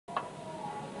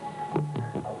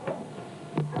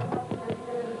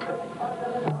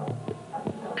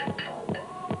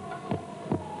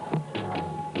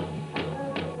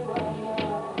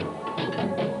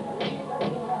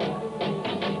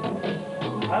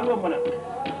na ruwan mana.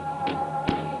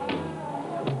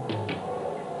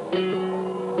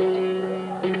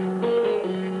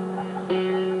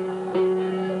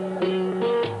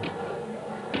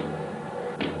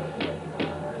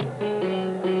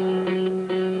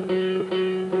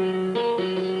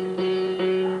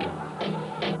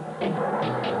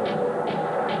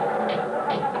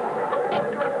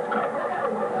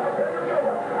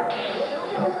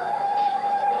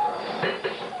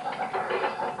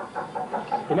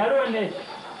 Ina ruwan ne?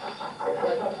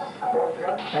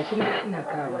 Gashi na ina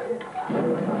kawo.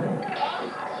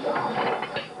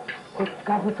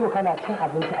 Ka fi so kana cin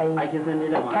abinci ai. Ake san ne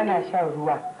da ma. Kana shan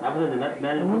ruwa. Na fi so da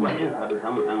na ruwa ɗin haɗu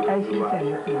samun ɗan ruwa. Ai shi ta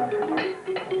nake.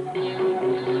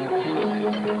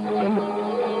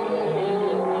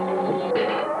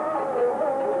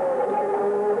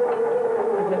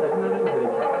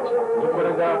 Duk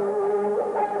wani ga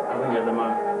abin ya zama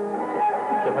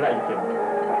ke fara ake ba.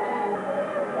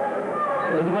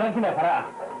 Yanzu kwanan kina fara'a.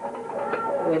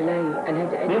 Wallahi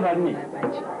alhaji ai ba ne.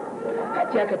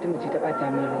 Hajiya ka tumuci ta bata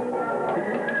min rai.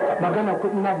 Magana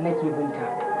kuɗi na da nake binta.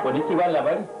 Wani ki ba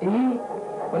labari?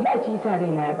 Wallahi shi yasa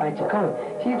raina ya ɓaci kawai.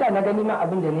 Shi yasa na gani ma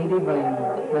abin da na dai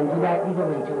ban ji daɗi ba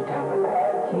ban kyauta ba.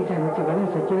 Shi yasa na ce bari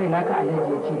in saki raina ka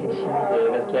alhaji ya ce da shi.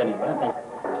 Gaskiya ne ba san.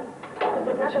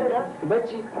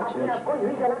 Bacci.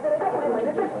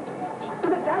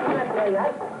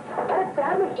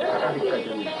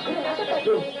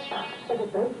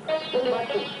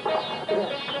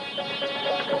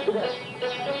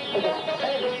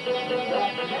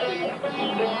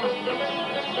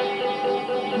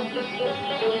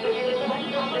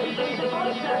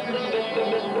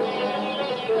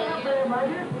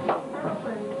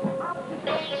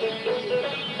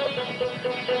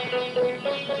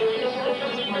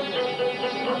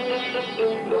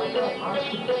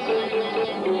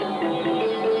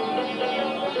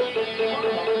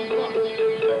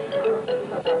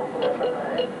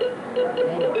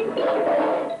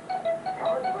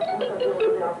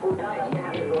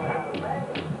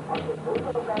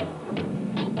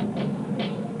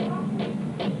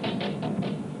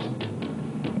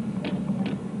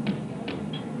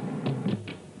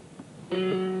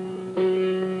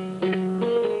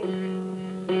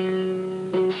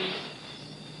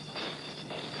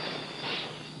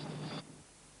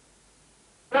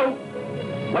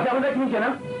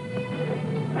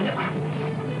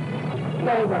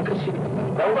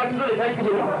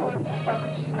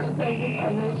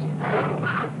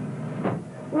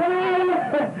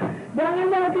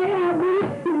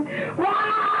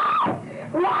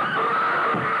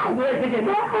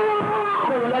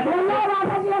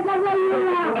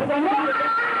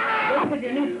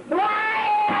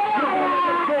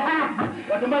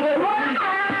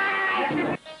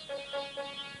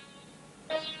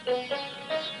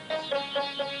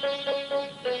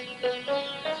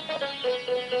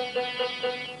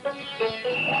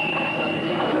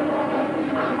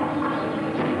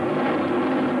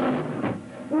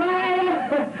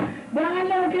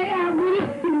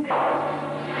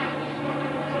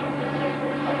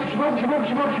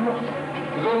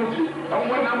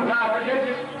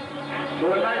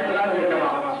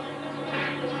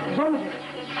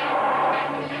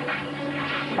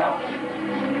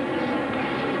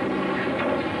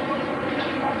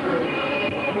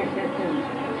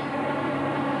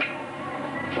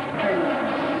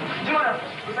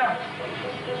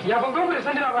 Ya ban gan ku da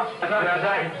sanduna ba.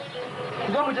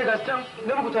 Zo mu je gas can,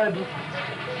 ne muku tare biyu.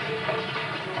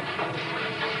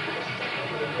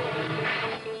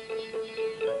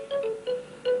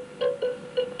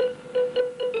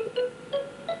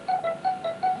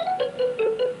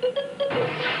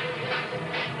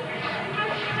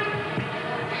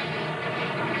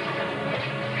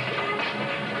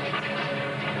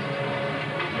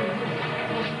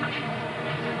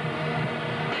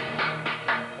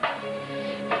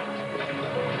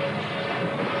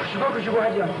 Shigo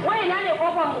hajiya. Wai na ne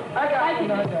kofar mu? Aiki.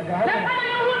 Dan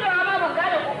kananan hudawa ma ban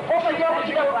gane kofar je ku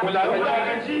gidan ba.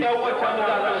 Wulakanci ya wata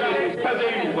ta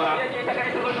zai yi ba.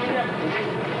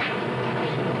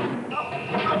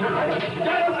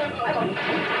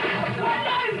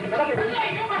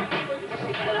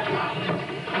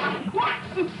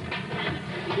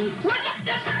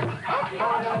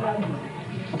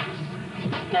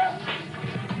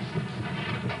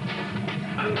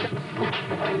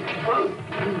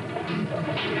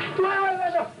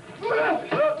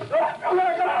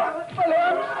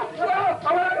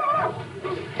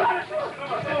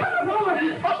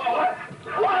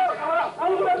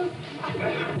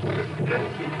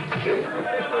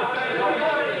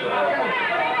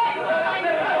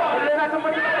 Wallahi na san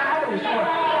mutum da hada musu ba.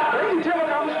 Bari in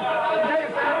taimaka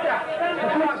musu.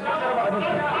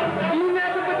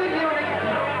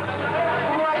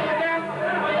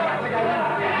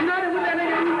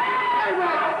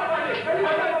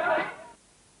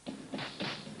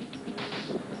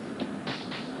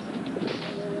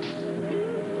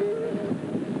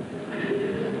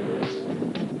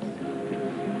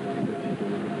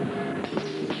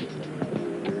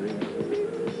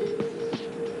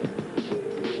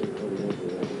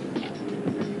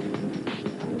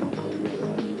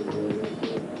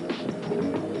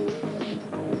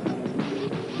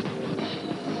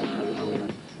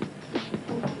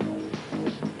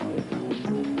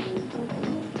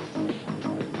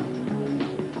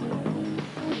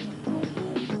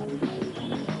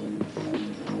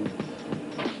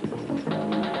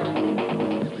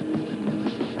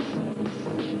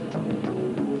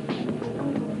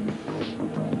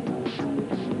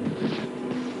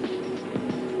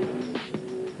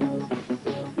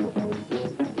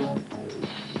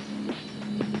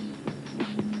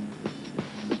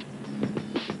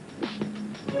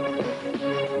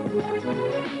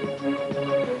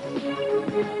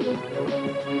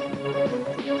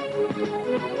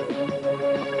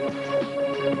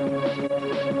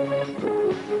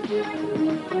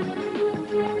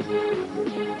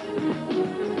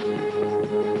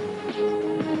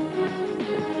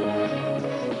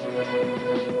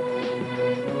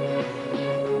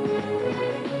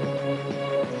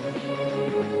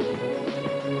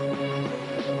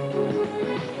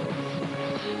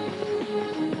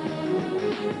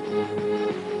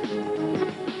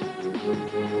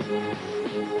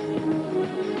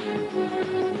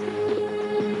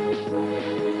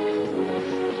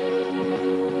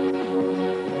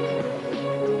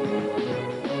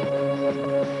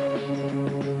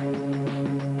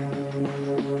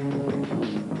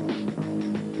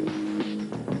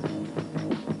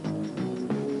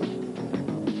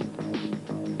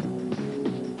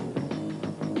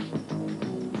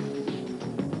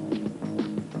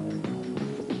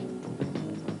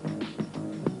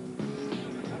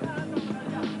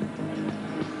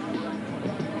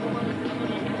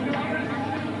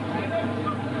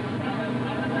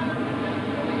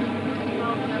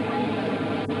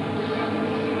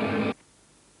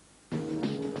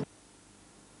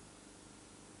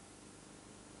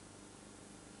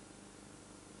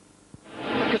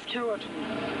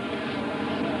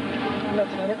 ina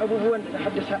tunanin abubuwan da na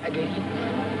haddasa a gari,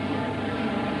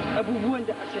 abubuwan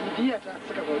da a sanadiyata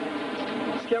suka faru.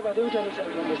 Gaskiya ba da mutane su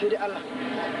ba sai dai Allah.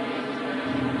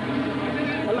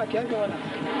 Allah ka yanka mana.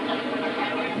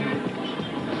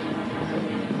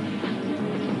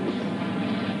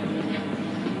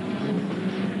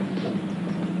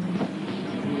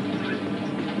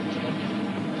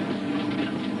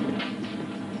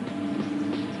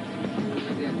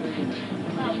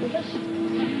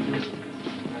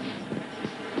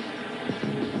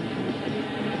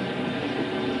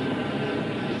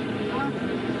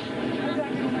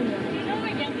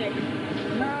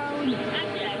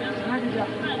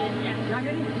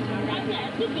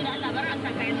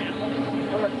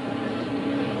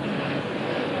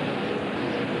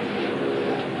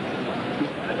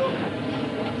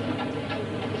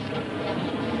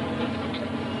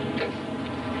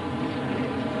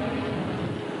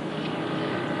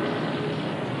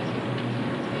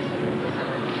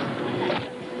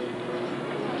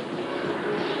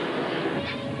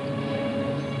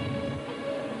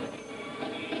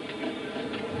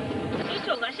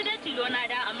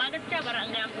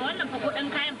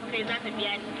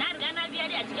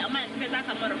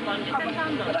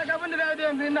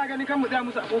 Ina gani kan mu tsaya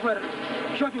musu a kofar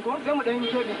shopping ko sai mu dan yi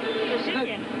shopping.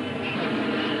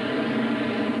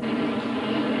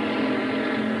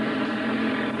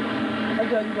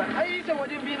 Ajabi ba. Ai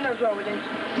saboda bin ina zuwa wajen ki.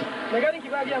 Da ganin ki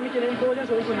ba biya muke ne ko wajen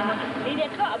sa uku ne ma. Ni dai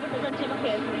kawai abin da zan ce maka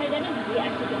yanzu kai ganin ki a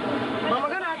cikin. Ba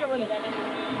magana haka bane.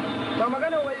 Ba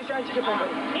magana wai shan cike fam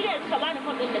bane. Ni da suka bani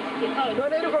fam din da suke kawai. To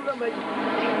dai rikon zan baki.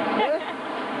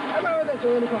 Ai ba wannan ce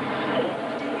wani fam.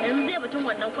 Yanzu zai batun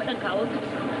wannan kuɗin kawo su.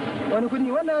 Wani kudi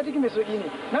wannan ciki mai sauki ne.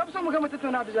 Na fi son mu gama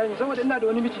tattauna da jami'i saboda ina da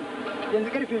wani miki yanzu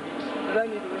karfe 2 za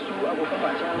mu yi da wasu abokan ba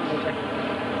a can hotel.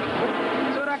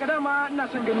 Saboda ka dama ina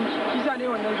son ganin shi sa ne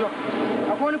wannan zuwa.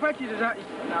 Akwai wani fati da za a yi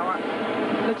nawa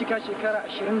na cika shekara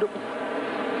 23.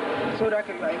 Saboda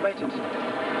haka yi a invited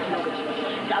lokaci.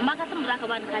 Da amma ka san ba za ka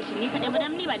bani kashi ni kaɗai ba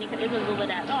dan ni ba ni kaɗai zan zo ba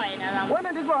da ƙawaye na zamu.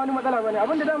 Wannan duk ba wani matsala bane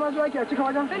abinda dama zuwa ke a cika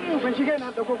wajen sai in fanshi kai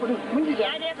na dauko kuɗin mun ji.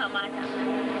 Ya dai kamata.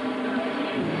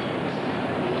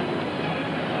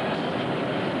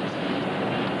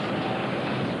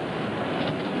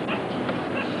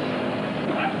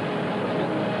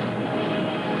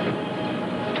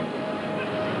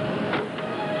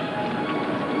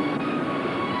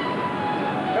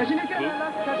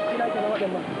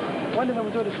 Wanda na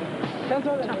fito da su can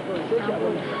sauran da kawai sai ki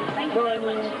abin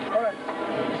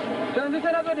yanzu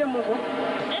sai na zo da yamma ko?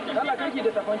 Allah karki da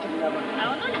tafanci gida ba. A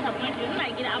wannan da tafanci suna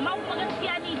gida amma kuma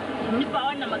gaskiya ni ba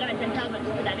wannan magana can ta mace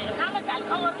su dame ka mata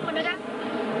alƙawarin mu na da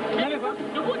 150.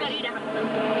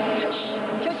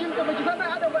 Ke kin ka baki sanar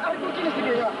hada ba harkoki ne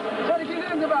suke yawa. Sai kin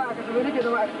yanzu ba a kasabe nake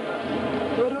zama a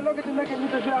to don lokacin da kan yi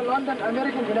tafiya London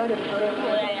American gida da sauran.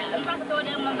 In ba ka zo da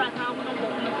yamma ba ka gudun ko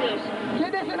kuma sai shi. Ke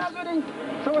dai sai na zo din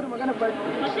saboda magana ba.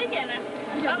 To shikenan.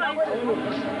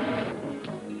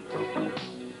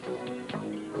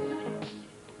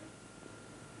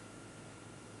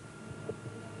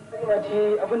 Ina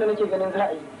ce abin da nake ganin za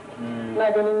a yi.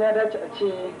 Ina ganin ya dace a ce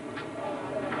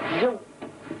yau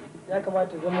ya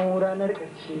kamata zama ranar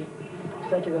ƙarshe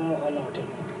sake zama wannan hotel.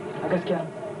 A gaskiya.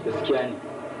 Gaskiya ne.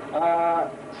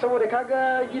 Saboda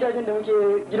kaga gidan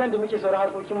da muke sauran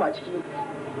harkokin mu a ciki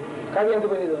kaga yanzu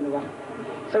ba zai zaune ba.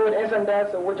 Saboda 'yan sanda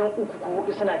sau wajen 3 ko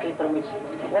 4 suna kai farmaki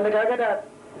wanda kaga da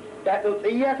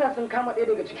tsautsayi ya sa sun kama ɗaya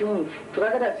daga cikin mu to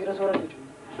kaga da asirin sauran da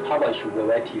Haba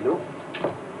shugaba tilo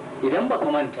idan baka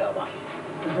manta ba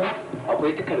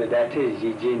akwai takarda ta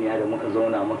yarjejeniya da muka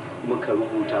zauna muka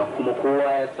rubuta kuma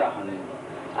kowa ya sa hannu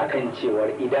akan cewar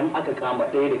idan aka kama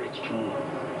ɗaya daga cikinmu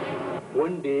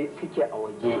wanda suke a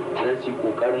waje za su yi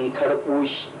ƙoƙarin karɓo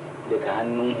shi daga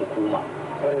hannun hukuma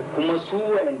kuma su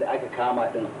waɗanda aka kama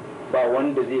ɗin ba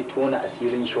wanda zai tona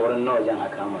asirin shawarar na wajen a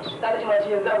kama su. Ta ma ce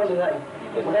yanzu abin da za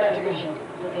a yi magana ta ƙarshe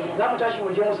za mu tashi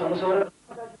waje mu samu sauran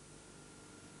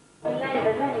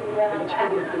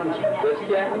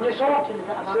gaskiya in yi so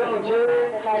sai mu je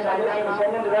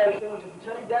misalin da za a yi sai mu tafi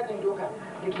can dajin doka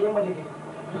da ke yamma da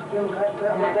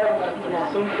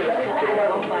gari sun fi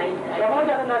kamar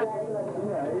da ana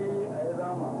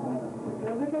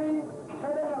yanzu kai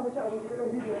sai da mu ci abinci da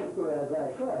ƙarfi da to ya za a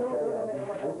yi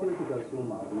an sai ku karsu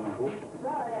ma abin ko za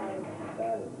a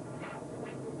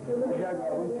yi ya ga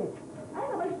abincin ai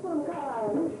ka bashi kurin kawa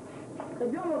ka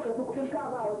biyo mu ka su kudin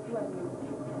kawa a wasu wani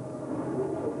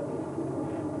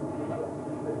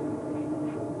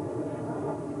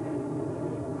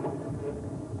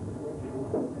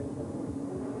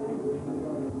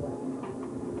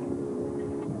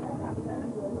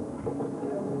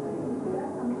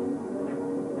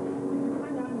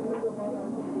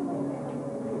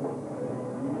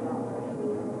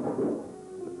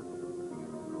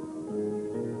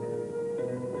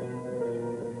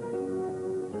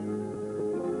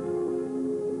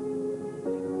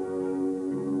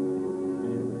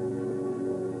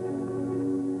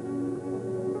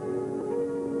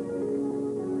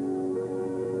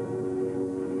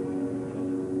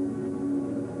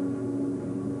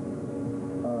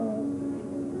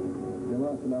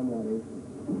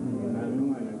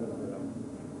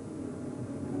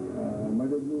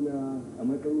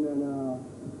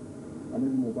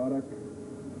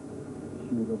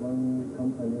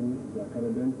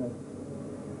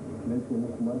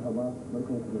marhaba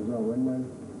barkanku da zuwa wannan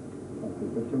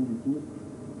fasitaccen biki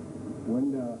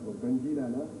wanda babban jina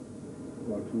na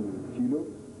wato tilo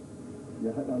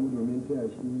ya haɗa mu domin taya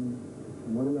shi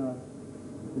murna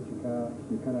ta cika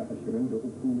shekara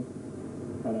 23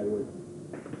 a rayuwar.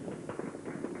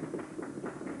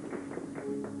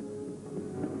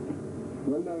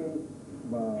 Wannan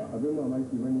ba abin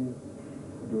mamaki ba ne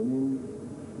domin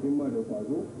himma da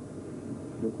kwazo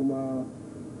da kuma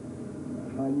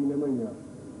hali na manya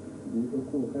da ya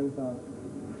ɗauko kansa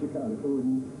cika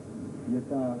alkawari ya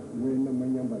sa wayannan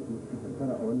manyan baki su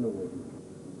tattara a wannan waje.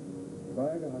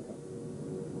 Baya ga haka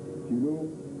tilo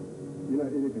yana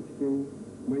ɗaya daga cikin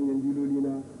manyan diloli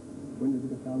na wanda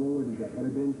suka samar wa da jakar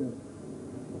bencin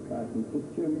kafin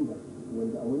cikin riba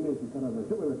wanda a wannan shekara ba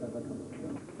taɓa da haka ba.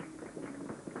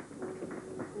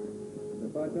 Da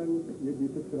fatan yadda ya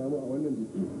tattara mu a wannan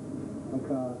biki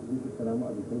haka zai tattara mu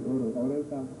a bikin ɗaurin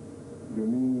aurensa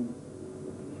domin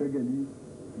shagali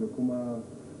da kuma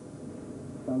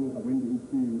samun abin da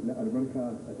yake na albarka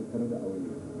a tattare da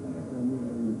aure.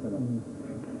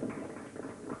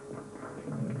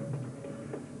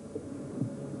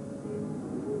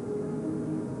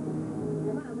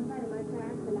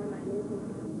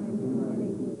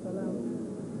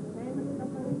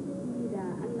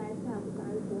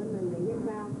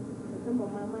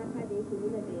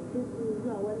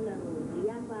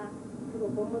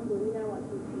 babban masoyina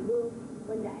wato tilo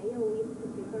wanda a yau ya fita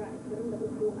shekara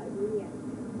 23 a duniya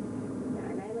da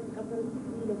ana yi masa kafar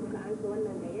ciki da kuka ansa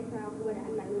wannan gayyata kuma da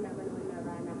Allah nuna mana wannan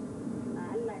rana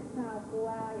Allah ya sa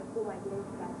kowa ya koma gidan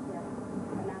shi lafiya.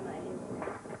 Salamu alaikum.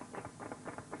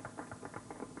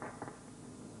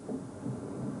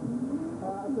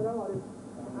 Assalamu alaikum.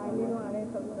 Aminu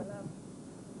alaikum salam.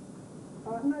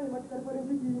 Ina yi matuƙar farin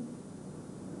ciki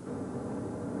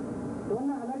da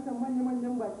wannan halartar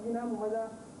manya-manyan baki namu maza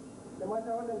da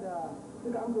mata waɗanda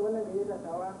suka amsa wannan gayyata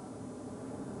tawa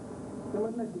da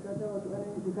wannan shekara ta wasu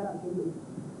ganin shekara 23.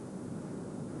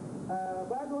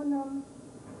 Ba ga wannan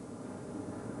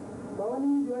ba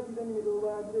wani jawabi zan yi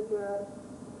ba da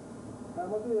cewa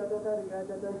masoya ta riga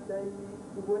ta yi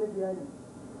duk wani bayani.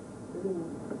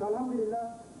 Alhamdulillah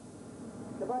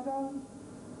da fatan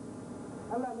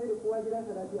Allah mai da kowa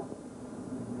gidansa lafiya.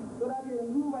 To da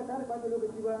yanzu ba tare da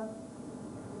lokaci ba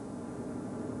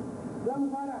za mu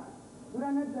fara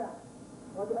gudanar da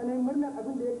wato ainihin murnar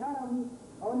abin da ya tara mu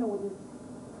a wannan waje,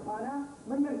 ma'ana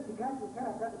murnar shiga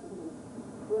shekara ta ɗauki ne.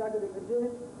 To da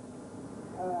ƙarshe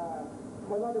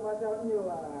maza da mata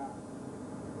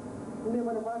ne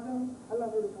mana fatan Allah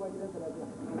mai da kowa gidansa lafiya.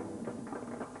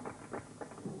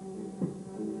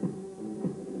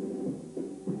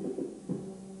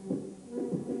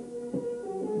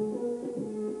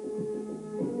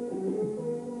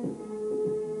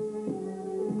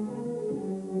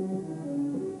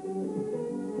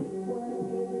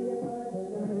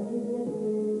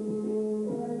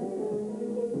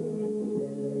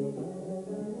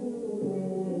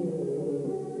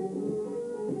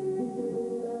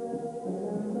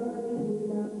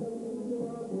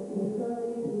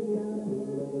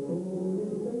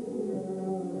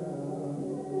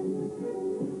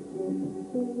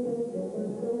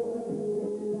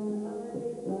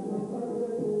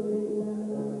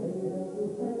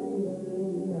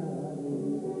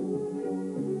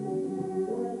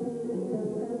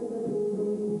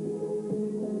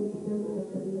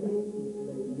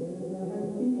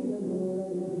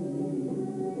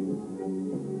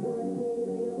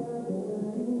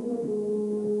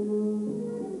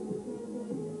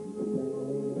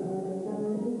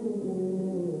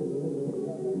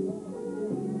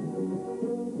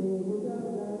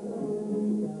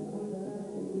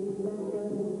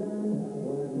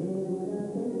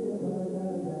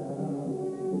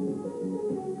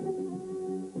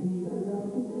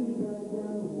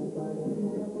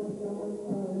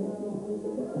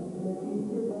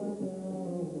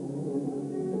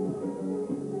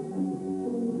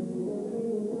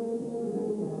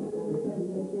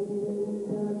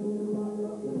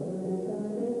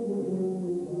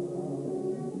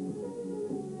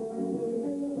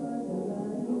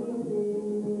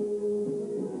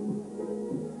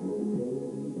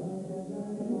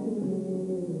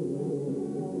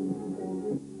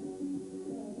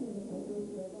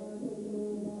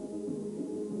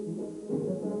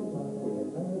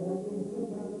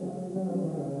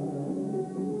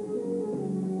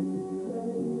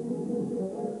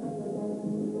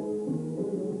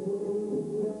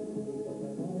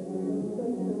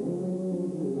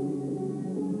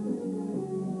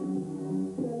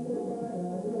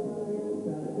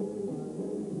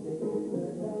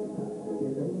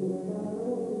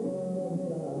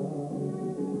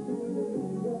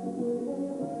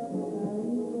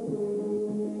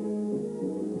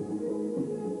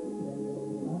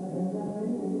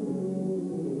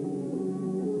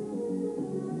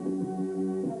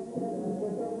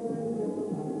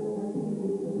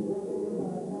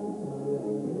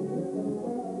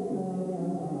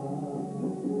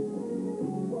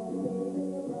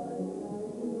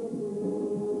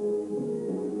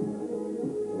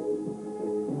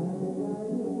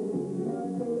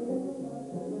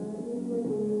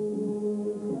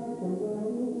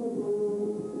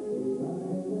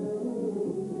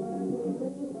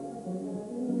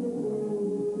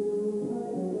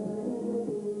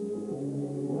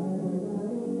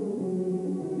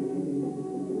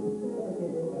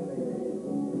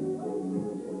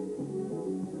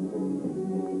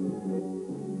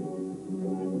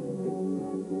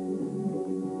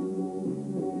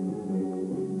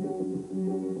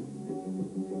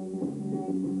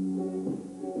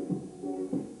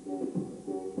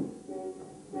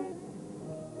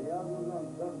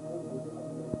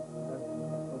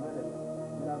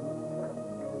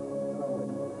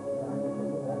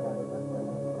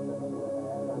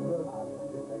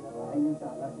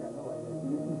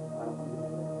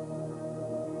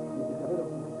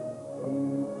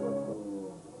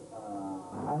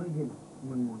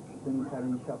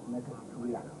 farin shaf na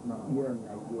tafiya irin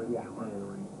Najeriya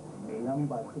mai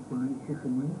lamba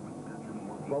 007-889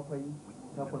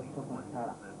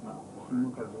 shi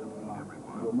muka zo nema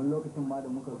domin lokacin ma da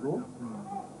muka zo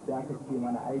sai aka ce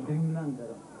mana ai duk nan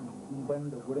garin ban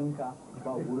da gurinka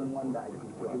ba gurin wanda ake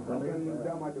so a garin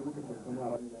dama da muka ce kuma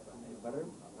a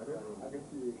ce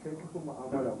kai kafin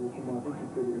mu'amala ko kuma kake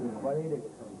da irin kwarai da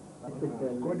gaske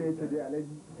ko da yake dai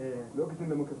alaji lokacin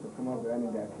da muka sauka ma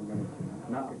bayanin da aka gani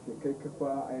na aka ce kai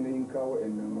kafa ainihin kawo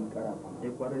ɗan karafa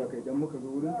kwarai da kai idan muka zo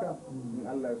wurin ka in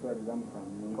Allah ya so da zamu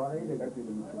samu kwarai da karfe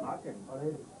da muke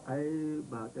ai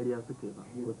ba ƙarya suka yi ba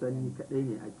kusan ni kaɗai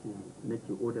ne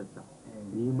nake odarsa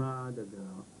ni ma daga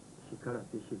shekara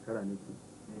sai shekara nake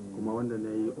kuma wanda na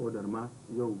yi odar ma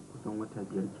yau kusan wata 5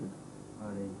 ke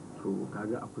to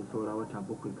kaga akwai saura wata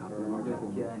 7 kafin wata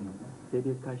sai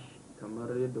dai kashi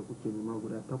kamar yadda kuke nema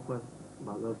guda 8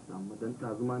 ba za su samu don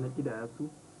tazuma na kidaya su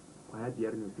kwaya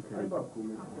 5 ne suka rage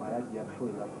kwaya 5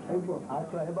 kawai za ku a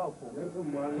to ai ba komai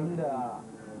tunda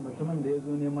mutumin da ya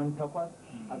zo neman 8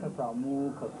 aka samu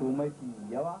kaso mafi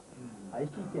yawa ai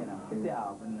shi kenan sai a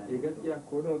abin nan gaskiya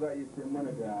ko da za a yi sai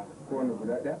mana da kowane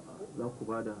guda ɗaya za ku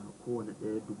ba da kowane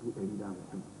ɗaya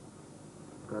 150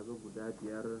 kaga guda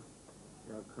 5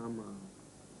 ya kama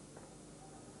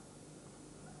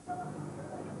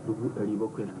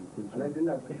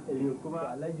 750 kuma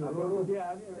alhaji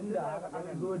inda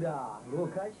aka zo da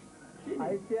rokash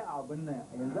ai sai abin nan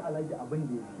yanzu alhaji abin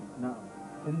da ya fi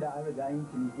tunda an riga yin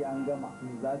ciniki an gama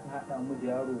za ta haɗa mu da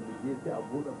yaro mu je sai a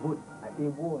buɗe bot a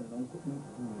ɗebo wannan kuɗi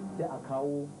sai a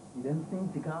kawo idan sun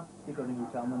cika sai ka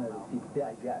rubuta mana receipt sai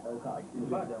a je a ɗauka a cikin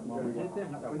da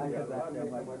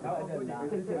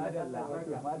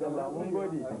madalla mun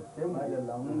gode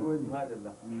madalla mun gode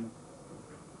madalla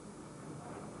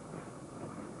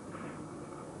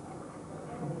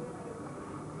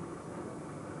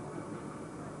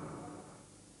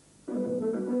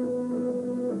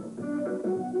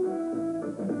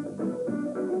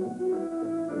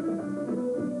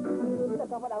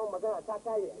magana ta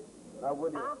kare. Na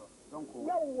gode. Zan koma.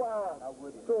 Yawwa. Na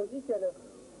gode. To shi kenan.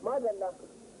 Madalla.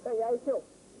 Kan yayi kyau.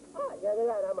 Ya ga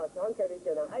yara masu hankali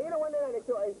kenan. A irin wannan yana da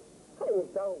kyau ai. Kan yi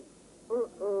sahu.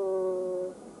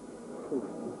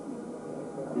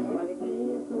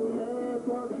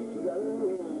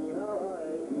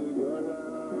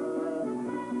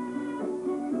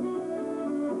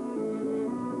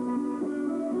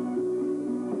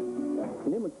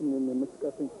 Ni mutum ne mai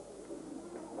matuƙar son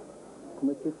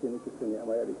kuma ce nake son ya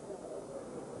amayar da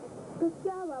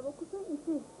gaskiya baba kusan in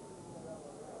ce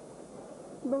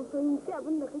ban fahimci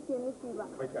abin da kake nufi ba.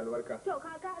 Mashi albarka. To ka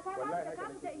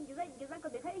fita ingizan ka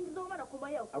bai kai ingizo mana kuma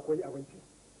yau. Akwai abinci.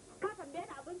 Ka tambaye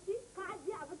ni abinci? Ka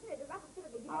ajiye abinci ne da za ka fita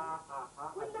daga gida?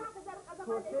 Kullum haka zan rika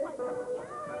zama da yawa.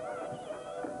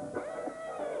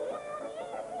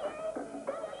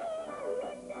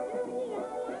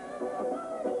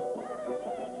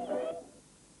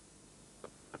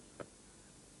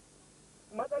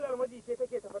 Matsalar miji ce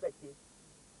take tafi da ke.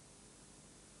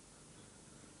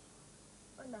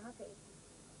 Wannan haka yake.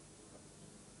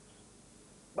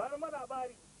 Bari ma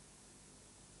labari.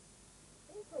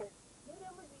 To, ni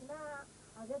dai mijina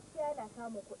a gaskiya yana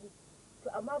samun kuɗi. To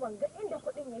amma ban ga inda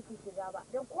kuɗin yake shiga ba,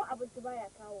 don ko abinci baya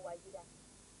kawowa gida.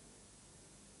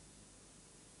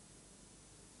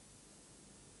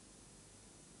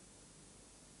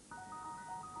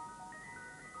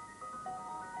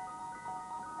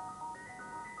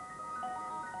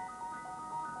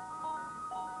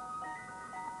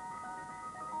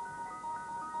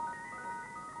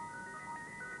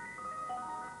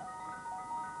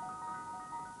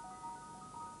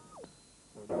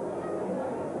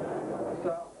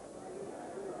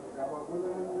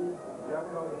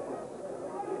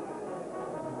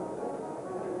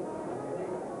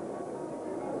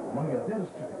 I'm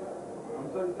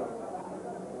sorry, sir.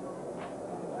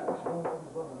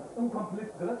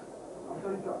 Incomplete dress? I'm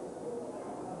sorry, sir.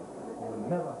 I will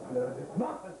never clear this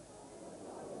nonsense.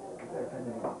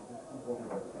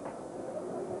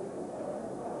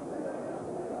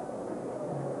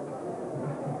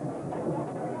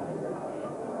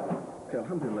 Okay,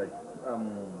 alhamdulillah.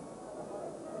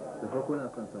 Da farko na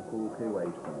son san ko kai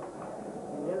waye tukuna.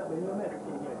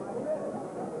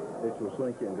 To so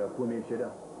nake in ga ko me shaida.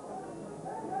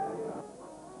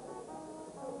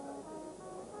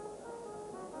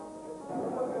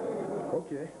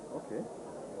 Okay.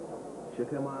 Shi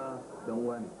kai ma dan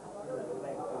wani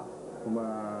kuma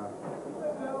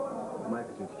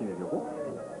ma'aikacin ciki ne ko?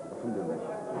 Alhamdulillah.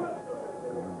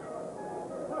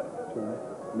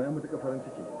 Na yi matuƙa farin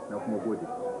ciki na kuma gode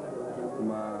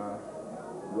kuma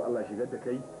zuwa Allah shigar da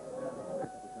kai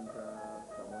kusan ka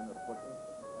samu wani report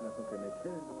ina son kai ne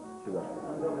shiga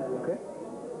okay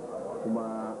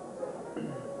kuma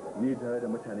ni tare da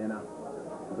mutane na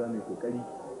za mu yi kokari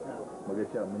mu ga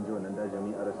cewa mun je wannan dajin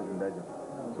mun arasa din dajin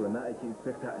so na ake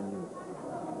inspector an yi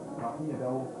kafin ya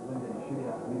dawo zan da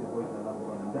shirya ni da boys na zamu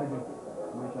wannan dajin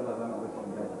kuma insha Allah za mu arasa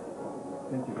din dajin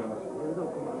thank you very much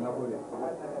nagode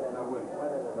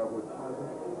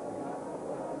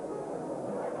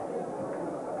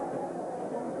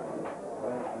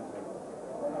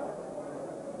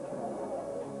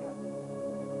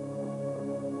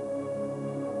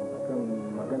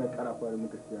karafa da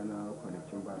muka siya na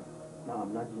kwanakin baya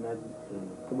na ji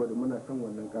saboda muna son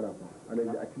wannan karafa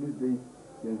alaji at least dai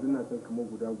yanzu na son kamar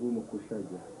guda 10 ko 15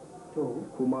 to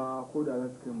kuma ko da za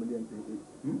su kai miliyan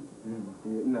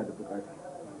 1 ina da bukata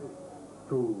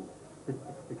to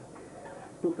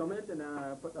kamar yadda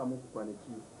na faɗa muku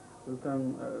kwanaki sun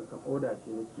san kan oda ce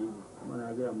nake yi kuma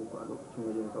na gaya muku a lokacin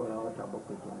wajen tsawon wata 7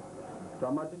 kenan to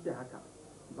amma duk da haka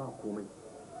ba komai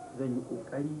zan yi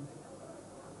kokari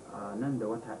a nan da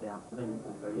wata daya zan yi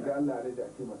kokari da Allah ya da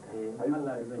ake maka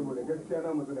Allah ya saboda gaskiya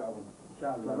na mutu da abu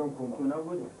insha Allah zan koma to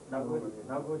nagode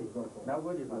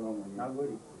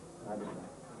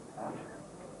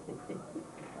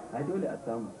ai dole a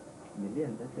samu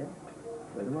miliyan ɗaya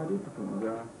bari ma dai tukun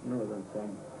ga nawa zan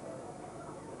samu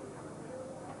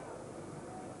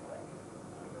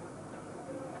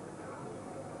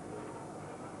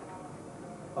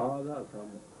za a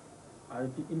samu a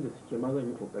duk inda suke ma zan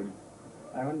yi kokari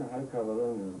a wannan harka ba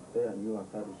zan tsaya yi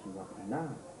wasa da shi ba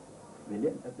na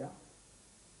miliyan ɗaya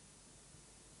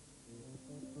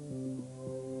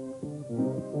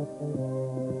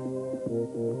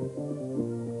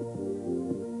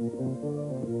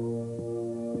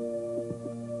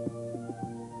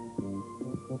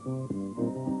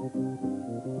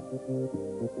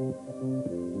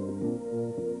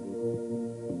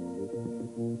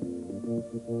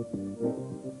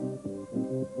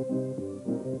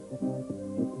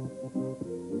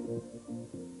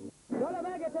dole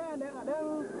ba ga taya nan a dan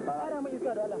fara mu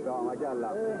iska da Allah to masha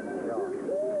Allah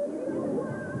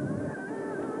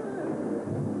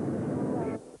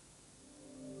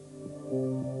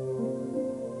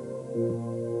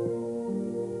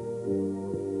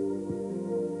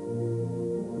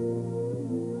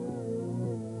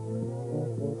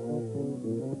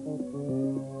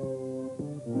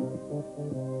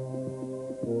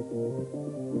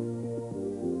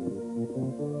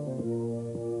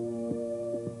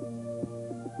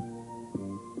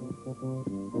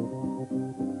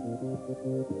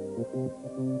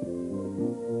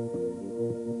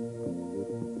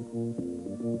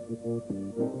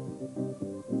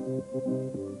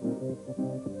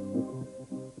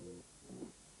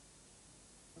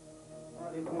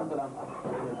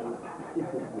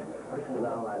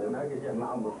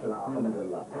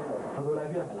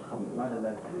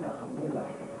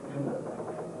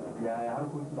ya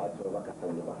harkoki ba ce ba ka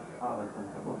sani ba a ban san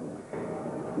ka ba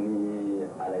ni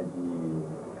alaji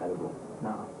kalbo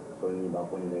na so ni ba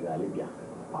ko ni daga libya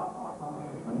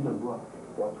an da zuwa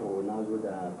wato na zo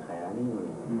da kaya ne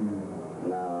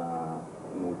na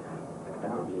mota ta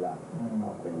kabila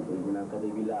akwai injinan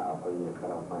kadabila akwai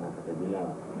karafa na kadabila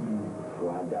to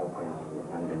har da akwai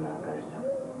an da na karsha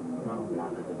na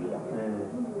kadabila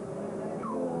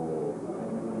to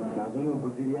na zo ne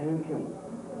guziri ya yanke mu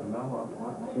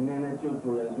shi ne na ce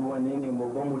to yanzu wane ne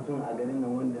babban mutum a garin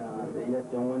nan wanda zai iya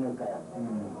can wannan kaya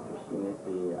shi ne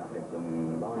sai aka ce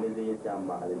ba wanda zai iya can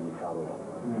ba alaji karo ba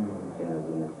sai na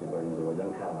zo na ce bari da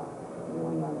wajen ka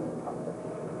wannan abu da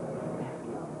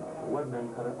wannan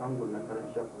karan angul na karan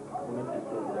shaf kuma ke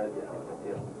so guda biyar a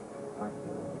tafiyar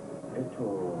to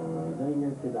zan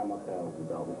yi sai da maka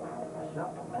guda uku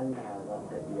Allah za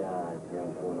ta iya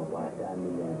siyan kona kwata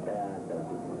miliyan 1 da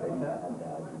 100,000 da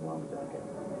 50,000 kai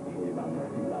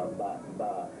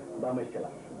ba mashkila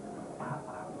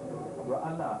to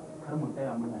Allah kar mu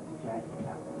tsaya muna ta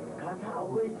jahila ka san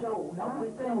akwai kyau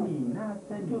akwai sani na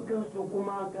sani dukkan su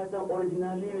kuma ka san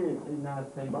originali ne na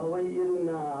sani ba wai irin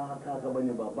na haka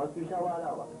bane ba su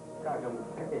shawara ba ka ga mu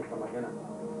kaɗai ka magana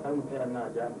kar mu tsaya na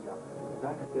jahila za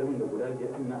ka sayar min da guda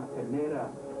biyar na akan naira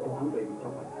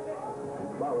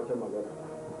 800 ba wata magana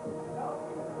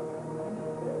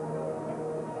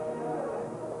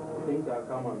sai ka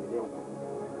kama miliyan 4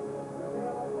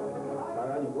 ka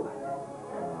gane ko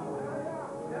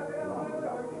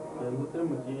yanzu sai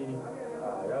mu je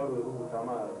yaro ya rubuta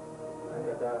ma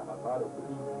da a fara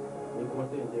kuɗi ni kuma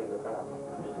sai in je ga kara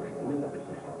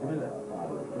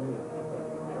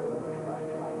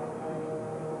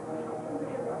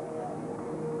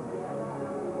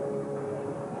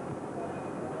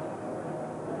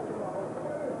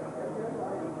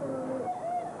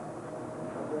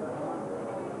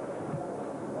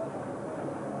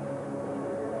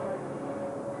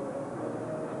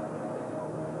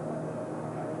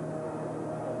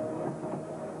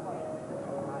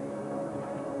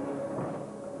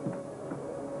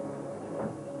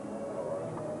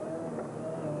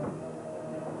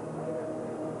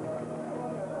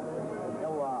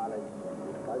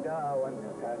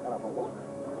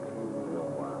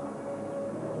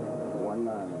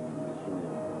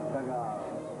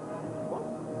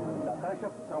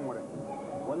san wurin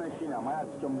wannan shi ne amma ya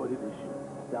cikin bari da shi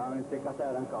dan sai ka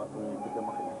sa ranka wasu fita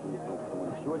maka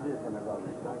da shi waje sanar da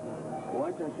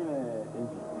wancan shi ne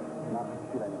inji na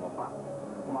kira ne babba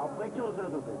kuma akwai kyau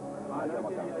sosai a ga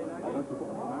maka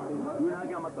a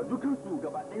ga maka dukkan su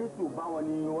gaba ɗayan su ba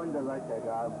wani wanda za ka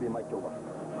ga bai ma kyau ba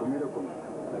kuma da kuma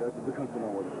da su dukkan su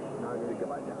nan wani na ga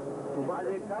gaba ɗaya to ba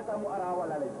dai ka samu arawa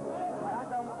lalai ka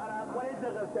samu arawa kwarai da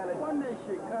gaskiya wannan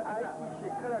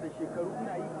shekara da shekaru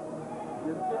ina yi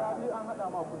yanzu ya bi an haɗa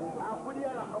ma kudi a kudi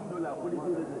alhamdulillah kudi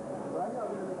sai da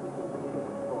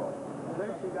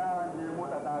zan shiga ne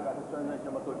mota ta ga ta can zan shi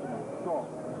masauki ne to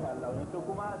Allah yanzu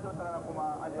kuma ta tsara kuma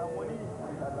an samu wani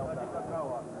Allah wani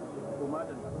kakawa to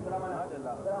madan salamu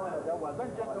alaikum yawa zan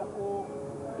je dauko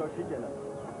to shikenan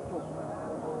to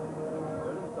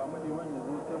bari mu samu liman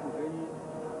yanzu sai mu gani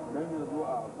dan yanzu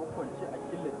a kokkonce a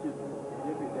killace su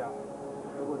gefe daya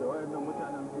saboda wayannan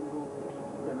mutanen sun zo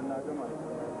kenan na gama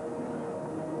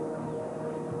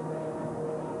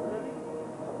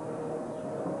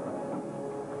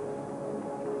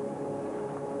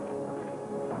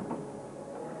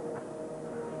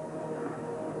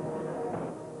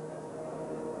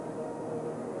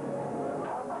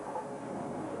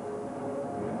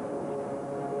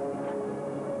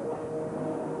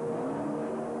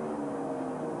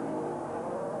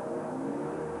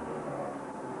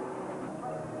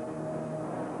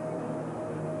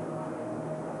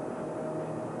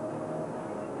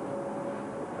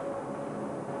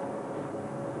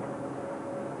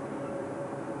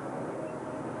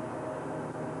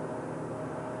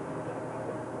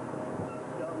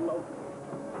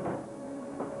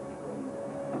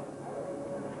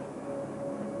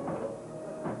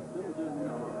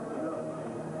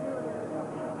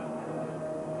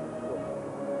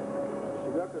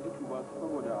ka duku ba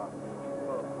saboda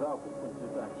za a kukunce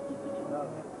ta ciki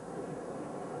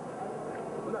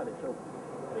suna da kyau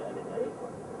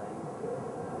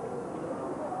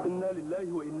inna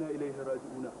lillahi wa inna ilaihi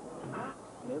raji'una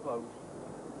me ya faru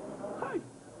kai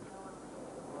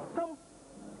sam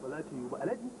ba za ta yi ba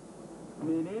alaji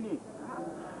menene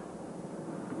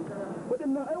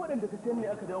waɗannan ai waɗanda ka sayar ne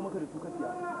aka dawo maka da su ka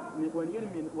siya wani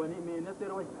irin wani me na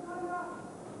sayar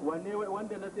wanne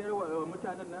wanda na sayar wa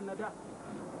mutanen nan na da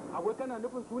akwai kana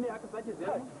nufin su ne aka sake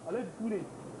sayar alhaji su ne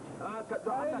ka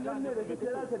da Allah da ne da kake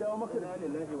ka dawo maka da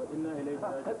lillahi wa inna ilaihi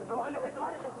raji'un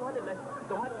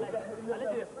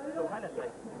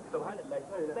subhanallah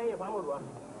sai ya fama ruwa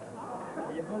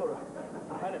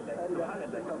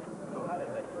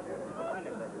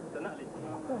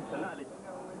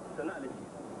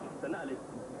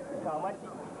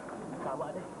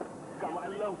kama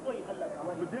Allah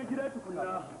mu je gida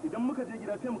tukunna idan muka je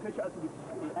gida sai mu kai shi asibiti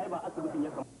ai ba asibitin ya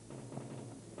kama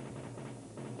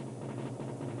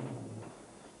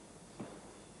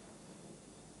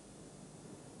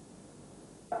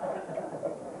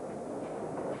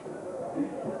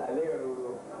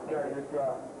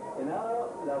ina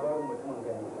labarin mutumin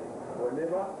gani wanne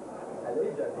ba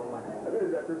alai jaton ma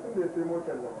alai jaton tun da sai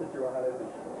motar nan take wahalar da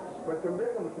shi ba tambaye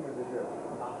ka mutumin da jiya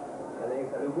alai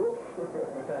kargo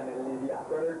mutanen libya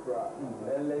kwarai kuwa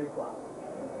lallai kuwa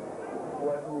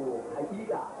wato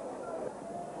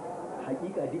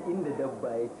hakika duk inda dabba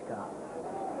ya cika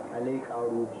alai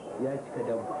karo ya cika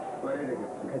dabba kwarai da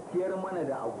gaske ka siyar mana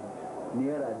da abu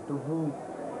naira 150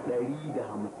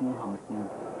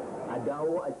 a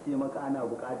dawo a ce maka ana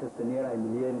bukatar su naira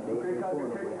miliyan 1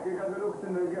 kai kaga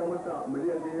lokacin da ya masa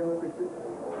miliyan 1 ya hukunce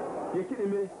ya kiɗe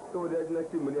me saboda ya ji na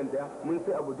ce miliyan 1 mun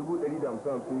sai abu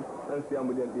 150 dan siya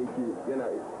miliyan 1 yake yana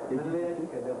ya gida ya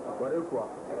cika da kwarai kuwa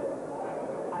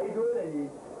ai dole ne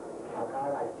a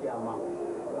ƙara ciya ma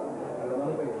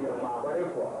zaman bai ciya ma kwarai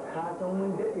kuwa ka san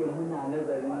mun daɗe muna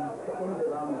nazarin ta inda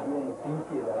za mu zo mu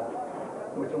tinke da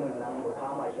mutumin nan mu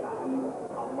kama shi a hannu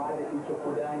amma da ike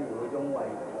kuda ne wajen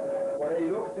waye kwarai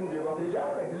lokacin da ba da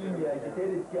aka dilmiya shi sai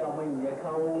da ciya man ya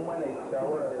kawo mana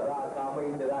shawarar da za a kama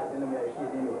inda za a dilmiya shi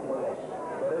ne kuma ga shi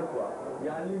kwarai kuwa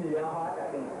ya limi ya haɗa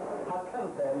ɗin har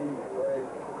kansa ya limi kwarai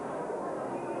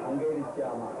an gaida ciya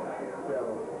ma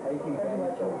aikin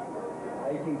kayi kyau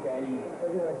aikin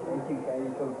kayi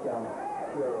kyau ciya ma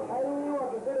ai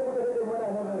wato sai da muka daɗe mana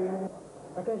nazarin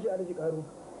akan shi arziki karu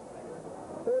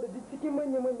saboda duk cikin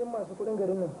manya-manyan masu kudin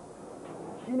garin nan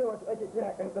shi ne wato ake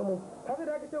kira kankamo haka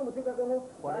da aka ce mutum kankamo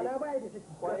ana baya da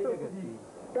ciki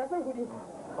ka san kudi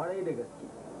kwarai da gaske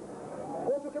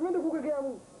wato kamar da kuka gaya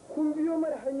mun kun biyo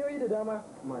mara hanyoyi da dama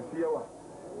masu yawa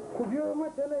ku biyo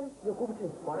mata nan ya kubce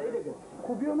kwarai da gaske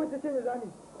ku biyo mata can ya zame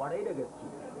kwarai da gaske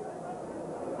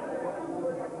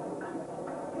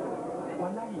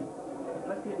wallahi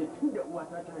sai da tun da uwa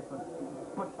ta haifar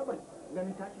ba taɓa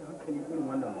ganin tashin hankali irin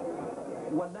wannan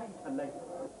wallahi tallahi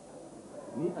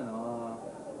ni a nawa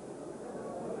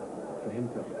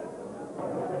fahimtar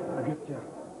a gaskiya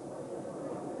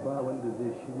ba wanda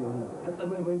zai shirya wannan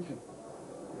hatsabaibancin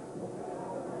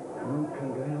mun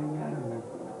kangaren yaron nan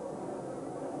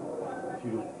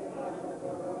shiro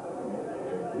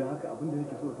da haka abinda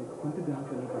yake so ka kwantar da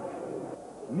hankalinka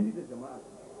ni da jama'a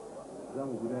za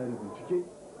mu gudanar da bincike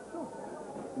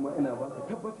kuma ina ba ka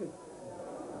tabbacin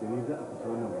da ni za a fita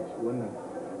wannan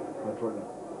patrol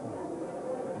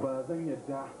ba zan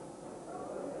yadda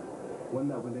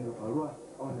wannan abin da ya faruwa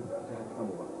a wannan jihar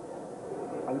samu ba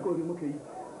alkawari muka yi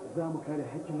za mu kare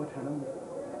haƙƙin mutanenmu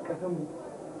ƙasanmu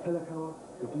talakawa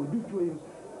da kuma dukiyoyinsu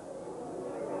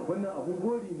wannan abun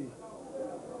gori ne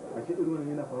a ce irin wannan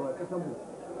yana faruwa a ƙasanmu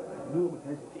mu mu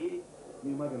tashi tsaye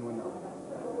mai maganin wannan abu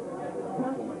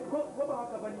ko ba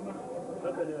haka bane ma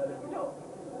haka ne alaji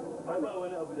ai ba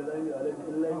wani abu da zamu yi alaji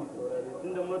illa mu saurare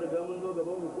tunda mun riga mun zo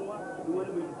gaban hukuma duk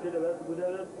wani bincike da za su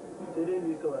gudanar sai dai mu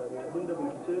yi saurare abinda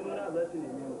bincike nuna za su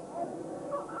neme mu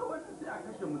a wannan sai a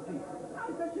kashe mutum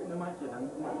an kashe ni ma kenan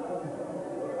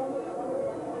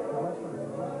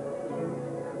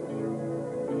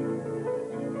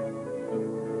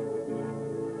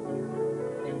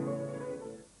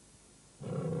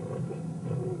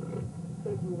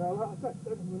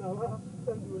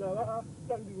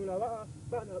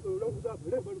ba na tsoron wuta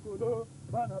fure barkono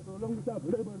ba na tsoron wuta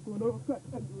fure barkono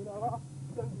ɗan dunawa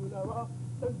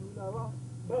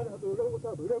ba na tsoron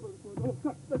wuta fure barkono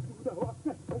ɗan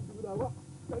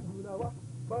dunawa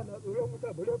ba na tsoron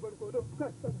wuta fure barkono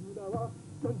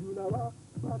ɗan dunawa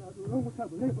ba na tsoron wuta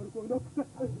fure barkono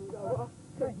ɗan dunawa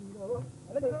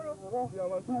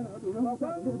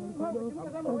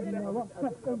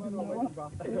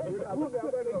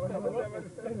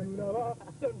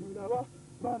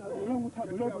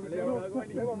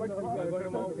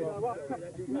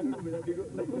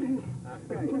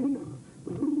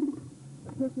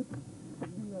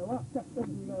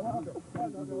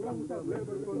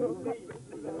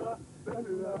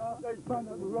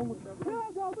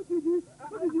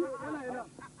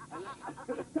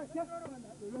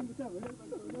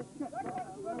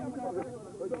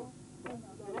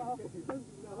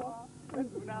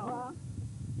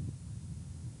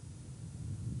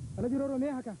Alhaji Roro me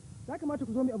haka? Ya kamata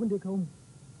ku zo mu abin da ya kawo mu.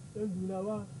 Dan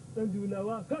dunawa.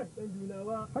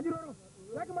 Haji Roro,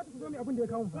 ya kamata ku zo mu abin da ya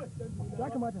kawo mu. Ya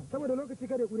kamata, saboda lokaci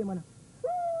kada ya kure mana.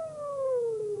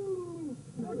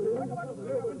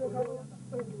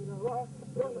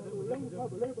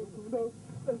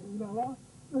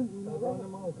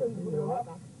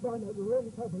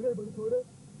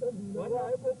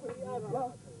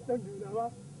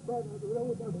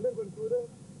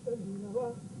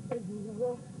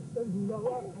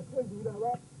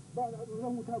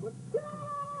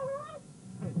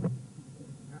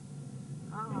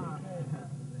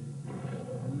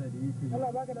 Allah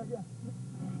baka lafiya.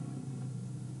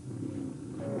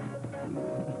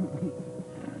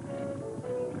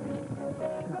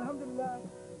 Alhamdulillah.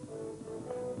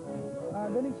 A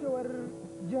ganin cewar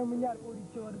jiya mun yi alƙawari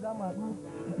cewar za mu haɗu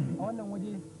a wannan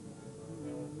waje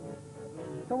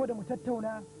saboda mu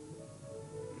tattauna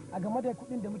a game da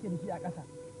kuɗin da muke da shi a ƙasa.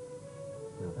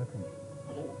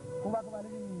 Kuma ba ka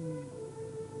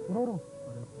Roro.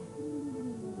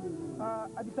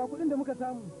 A bisa kuɗin da muka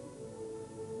samu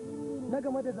na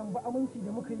game da zamba aminci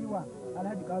da muka yi wa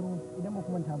Alhaji Karu idan ba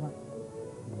manta ba.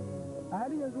 A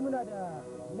halin yanzu muna da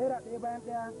naira ɗaya bayan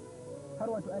ɗaya har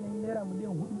wato ainihin naira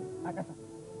miliyan 4 a ƙasa.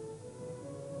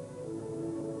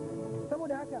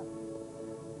 Saboda haka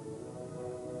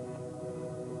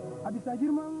a bisa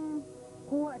girman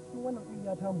kowa a cikin wannan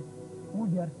ƙungiya tamu mu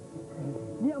biyar,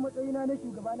 ni a matsayina na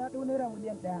shugaba na ɗau naira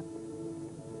miliyan 1.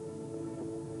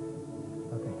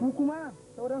 Ku kuma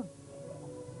sauran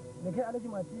da kai Alhaji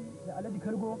Mati da Alhaji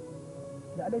Kargo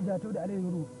da Alhaji Jato da Alhaji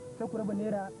Yuru sai ku raba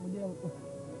naira miliyan 3.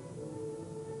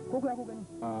 Ko ku ya ku gani?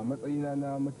 A matsayina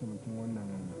na mataimakin wannan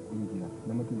kungiya,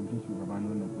 na mataimakin shugaban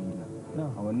wannan kungiya.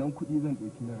 A wannan kuɗi zan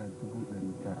ɗauki naira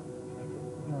 900.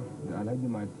 Da Alhaji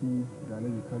Mati da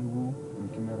Alhaji Kargo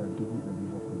ɗauki naira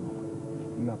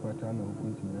 700. Ina fata na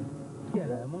hukunci ne.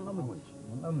 Mun amince.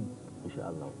 Insha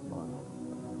Allah.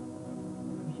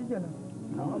 Shi kenan.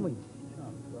 Mun amince.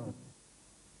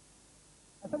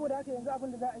 Saboda haka yanzu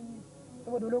abin da za a yi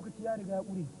saboda lokaci ya riga ya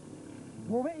ƙure.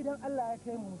 Gobe idan Allah ya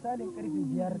kai mu misalin karfe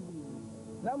 5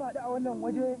 za mu haɗu a wannan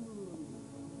waje,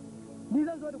 ni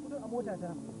zan zo da kudin a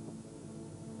motata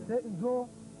sai in zo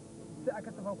sai a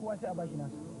kasafa kowa sai a bashi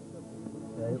nasu.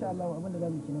 Insha Allah abin da za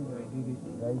mu yi kenan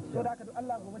gobe. So da haka duk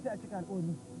Allah gobe sai a cika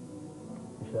alƙawari.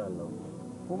 Insha Allah.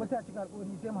 Gobe sai a cika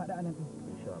alƙawari sai mu haɗu a nan ɗin.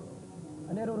 Insha Allah.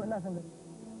 A ne Roro ina son gani.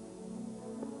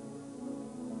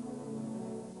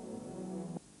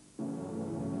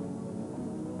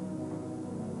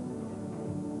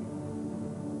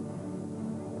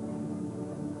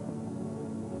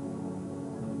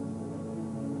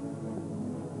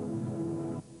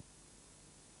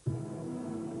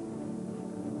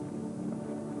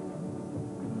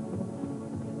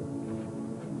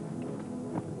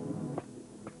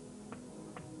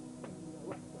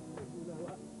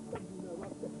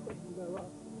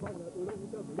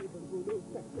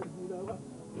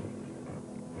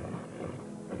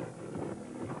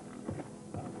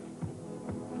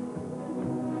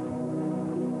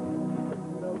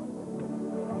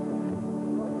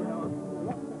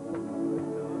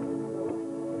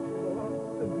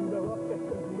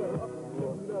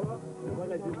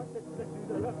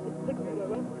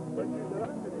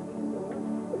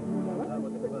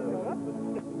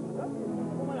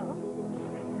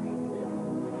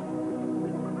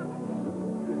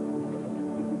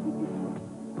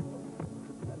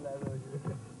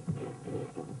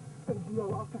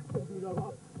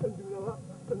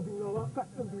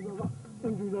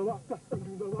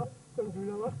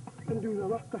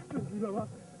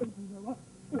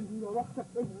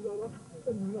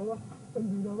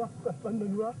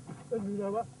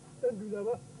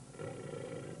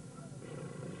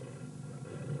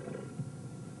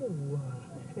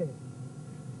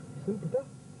 sun fita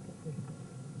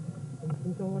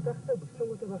sun san wata ai ba san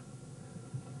wata ba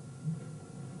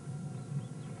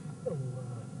yawwa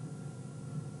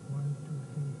 1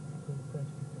 2 3 4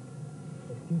 5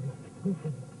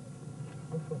 6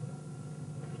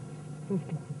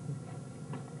 7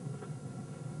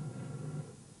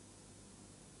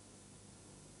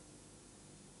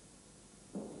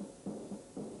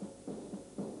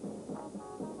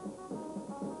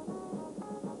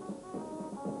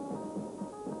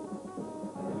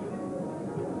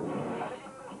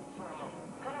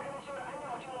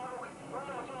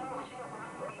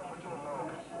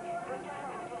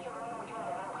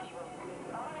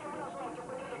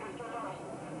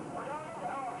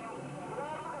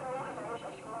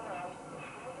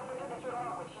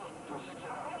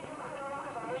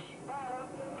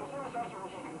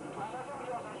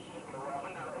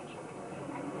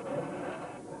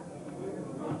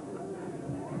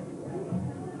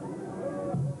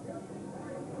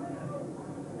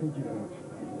 Thank you very much.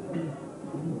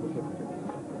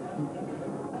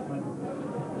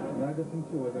 Na ga sun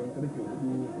ce wajen karfe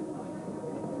 4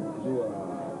 zuwa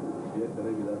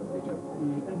 5:30 za su kai can.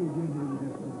 Ƙarfe 5:30 yanzu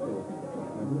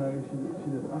na ga shi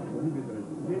da wani bai tare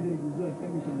da zuwa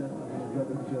ƙarfe 6 zuwa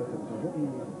ƙarfe 6 za su kai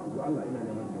can. To Allah ina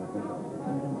neman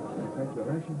taimakon ka sake da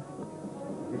rashin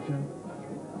kitchen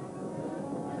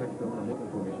sake da wannan more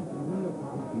information.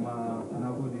 Kuma na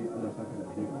gode Allah saka da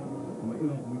alheri. Kuma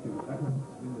irin ku muke bukata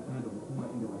inda tana da hukuma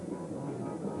inda ba su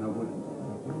na gode.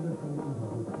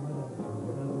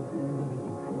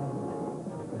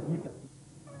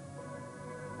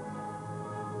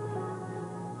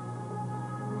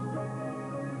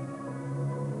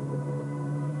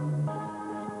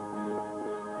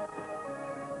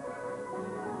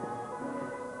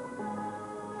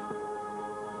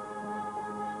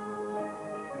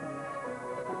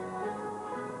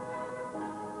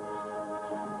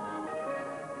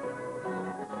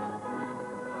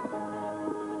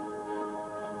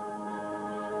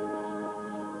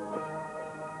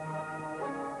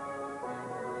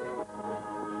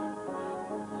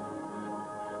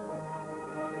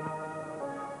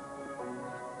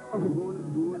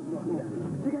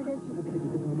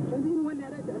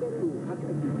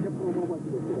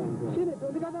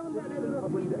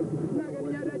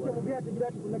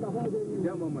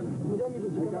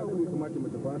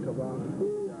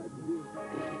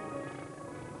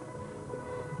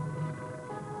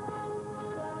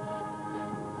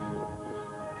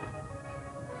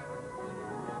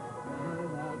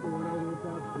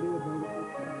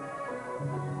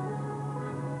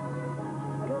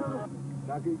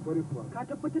 Ka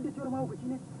tabbatar da cewar mahaukaci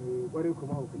ne? Kwarai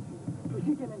kuma mahaukaci. To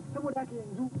shi kenan saboda haka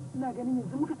yanzu ina ganin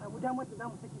yanzu muka samu damar da za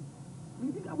mu saki.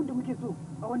 Ni duk abin da muke so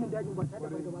a wannan dajin ba tare da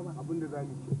fargaba ba. Abin da za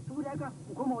mu ce. Saboda haka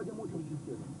mu koma wajen motoci.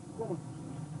 Koma.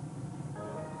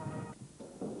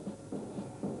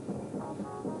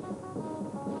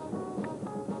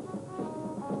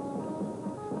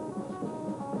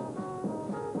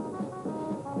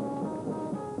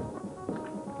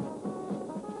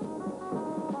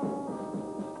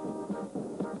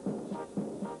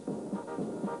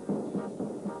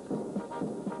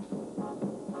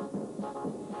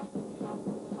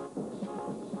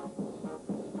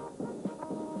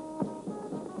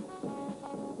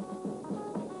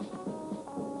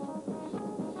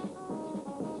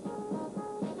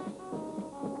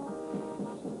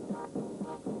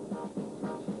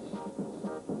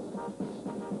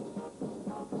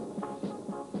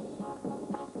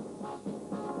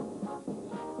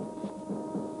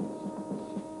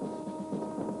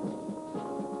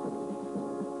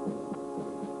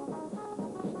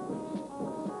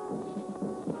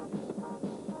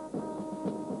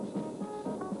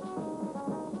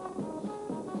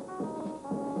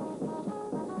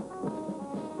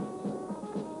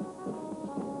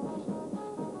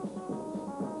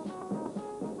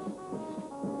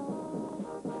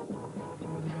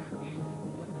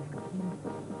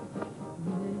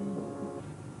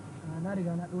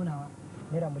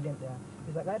 naira miliyan 1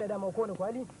 bisa ƙa'ida dama kowane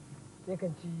kwali sai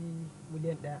kan ci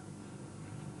miliyan 1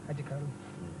 a jikaru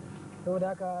saboda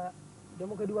haka da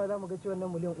muka duba za mu ga cewa nan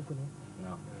miliyan 3 ne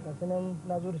ga sunan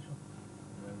na zo da su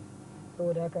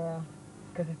saboda haka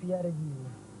kasafi ya rage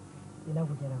ina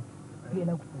ku kenan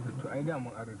ina ku to ai da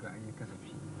mun an riga an yi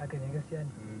kasafi haka ne gaskiya ne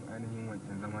ainihin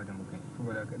wancan zama da muka yi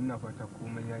saboda haka ina fata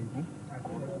komai yayi ko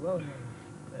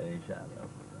insha Allah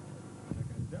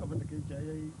da abin da kai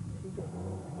yayi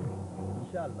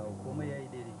insha Allah komai yayi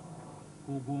daidai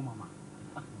ko goma ma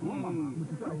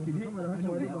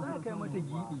kai mata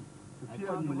gibi a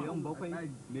kan miliyan 7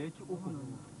 me ya ci 3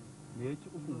 me ya ci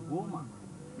 3 goma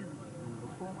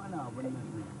ko mana abin nan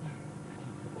ne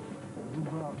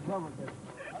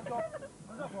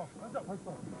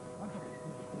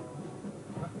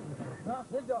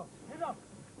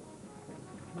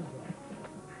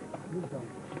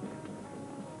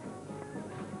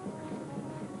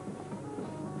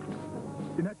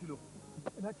ina tilo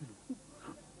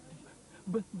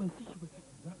ban san shi ba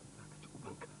za ka ci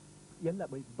ubanka yalla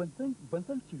bai ban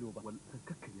san tilo ba wallahi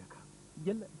kakkarya ka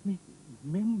yalla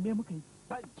me muka yi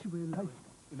ta ci bai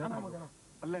ina magana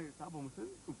Allah ya saba ba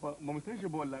mu san shi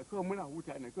ba wallahi kawai muna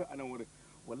huta ne kawai anan wurin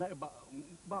wallahi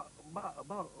ba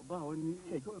wani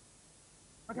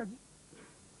aka ji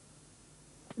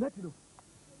ina tilo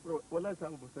wallahi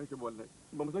saba ba san shi ba wallahi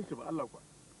ba mu san shi ba Allah kuwa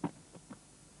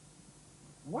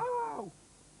wow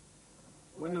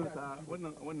wannan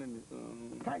ne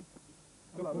kai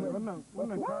wannan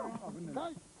kayan abin nan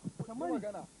kai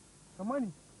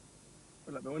kamani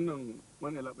labai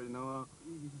wannan labai na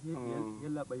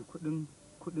yalla bai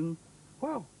kudin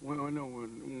wow wannan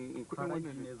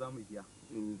kudin ne za mu biya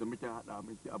da muke hada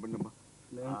muke abin nan ba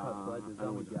na yan kasuwa da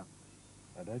za mu biya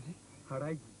a daji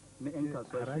haraji na yan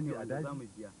kasuwa shi ne wanda za mu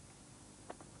biya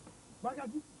ba ka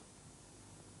ji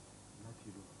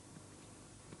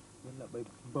yalla bai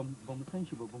ba mu san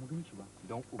shi ba mu gan shi ba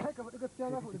don kai ka faɗi gaskiya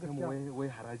na faɗi gaskiya wai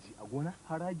haraji a gona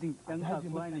harajin yan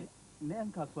kasuwa ne na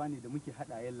yan kasuwa ne da muke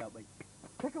hada yalla bai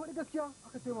kai ka faɗi gaskiya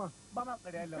aka ce ma ba ma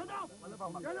tsare yalla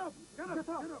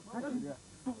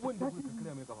duk wanda kuka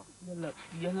kira mai kafa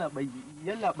yalla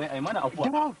bai ai mana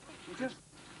afuwa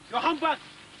yo hanbak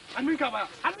hannun ka ba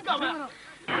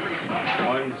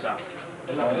wansa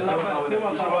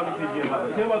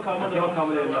taimaka mana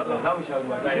za mu sha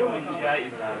ruwa ya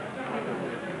isa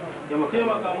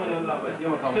taimaka mana yalla bai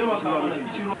taimaka mana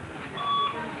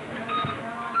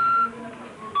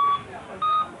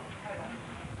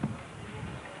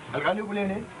alƙali kule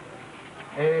ne?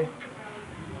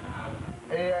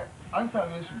 An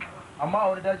same su amma a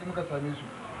wani daji muka same su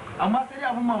amma sai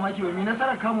abin mamaki ba mai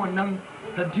nasarar kama wannan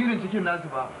tantirin cikin nasu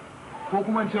ba ko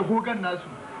kuma ce gogan nasu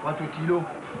wato tilo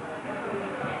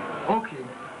ok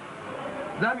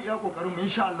za mu iya kokarin mu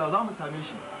insha Allah za mu same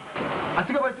shi a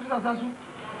cigaba da tirsasa su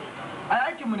a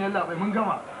aikinmu ne Allah bai mun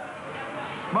gama